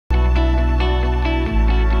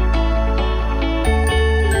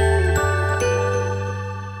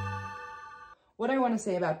want to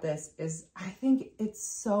say about this is I think it's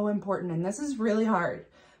so important, and this is really hard,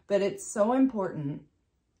 but it's so important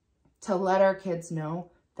to let our kids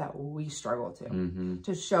know that we struggle too,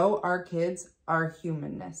 to show our kids our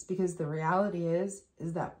humanness, because the reality is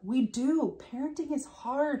that parenting is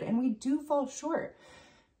hard and we do fall short,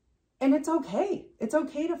 and it's okay. It's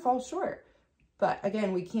okay to fall short. But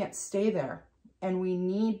again, we can't stay there, and we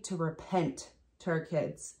need to repent to our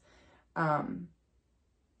kids.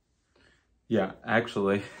 Yeah,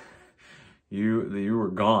 actually, you were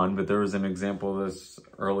gone, but there was an example of this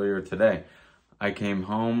earlier today. I came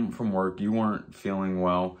home from work, you weren't feeling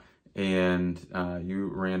well, and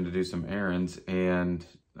you ran to do some errands, and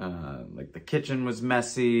like the kitchen was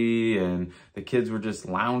messy, and the kids were just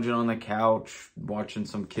lounging on the couch, watching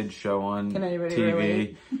some kids show on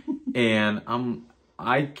TV. And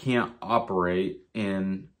I can't operate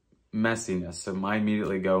in messiness. So I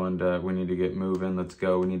immediately go into, we need to get moving, let's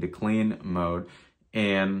go, we need to clean mode.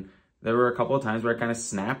 And there were a couple of times where I kind of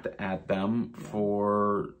snapped at them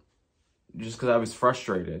just because I was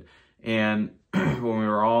frustrated. And when we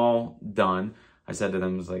were all done, I said to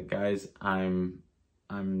them, I was like, guys, I'm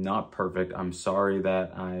not perfect. I'm sorry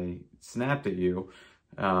that I snapped at you.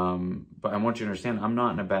 But I want you to understand, I'm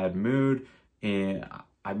not in a bad mood, and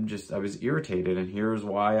I was irritated, and here's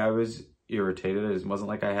why I was irritated. It wasn't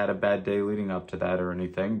like I had a bad day leading up to that or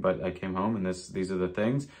anything, but I came home and these are the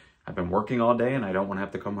things. I've been working all day, and I don't want to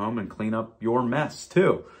have to come home and clean up your mess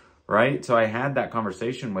too, right? So I had that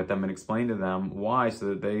conversation with them and explained to them why, so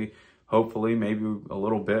that they hopefully maybe a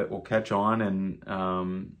little bit will catch on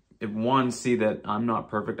and see that I'm not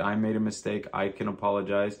perfect. I made a mistake. I can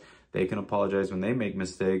apologize. They can apologize when they make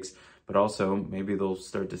mistakes. But also maybe they'll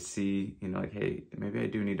start to see, like, hey, maybe I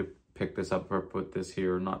do need to pick this up or put this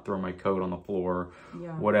here, not throw my coat on the floor,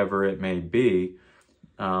 whatever it may be.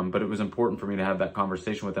 But it was important for me to have that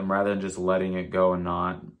conversation with them rather than just letting it go and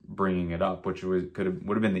not bringing it up, which would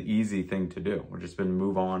have been the easy thing to do. We've just been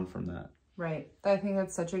move on from that. Right. I think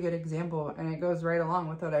that's such a good example, and it goes right along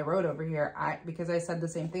with what I wrote over here. Because I said the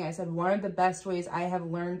same thing. I said one of the best ways I have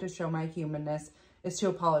learned to show my humanness is to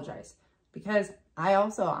apologize, because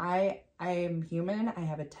I am human. I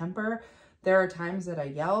have a temper. There are times that I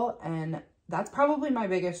yell, and that's probably my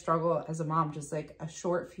biggest struggle as a mom, just like a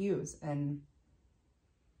short fuse. And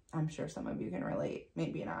I'm sure some of you can relate,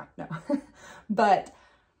 maybe not, no. But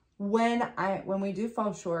when we do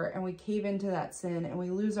fall short and we cave into that sin and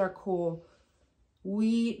we lose our cool,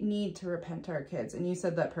 we need to repent to our kids. And you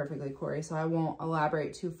said that perfectly, Corey, so I won't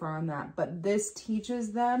elaborate too far on that. But this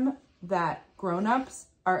teaches them that grown-ups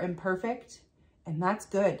are imperfect, and that's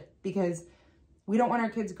good, because we don't want our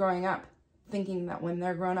kids growing up thinking that when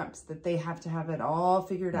they're grown-ups that they have to have it all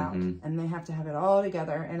figured out and they have to have it all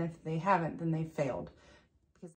together, and if they haven't, then they failed.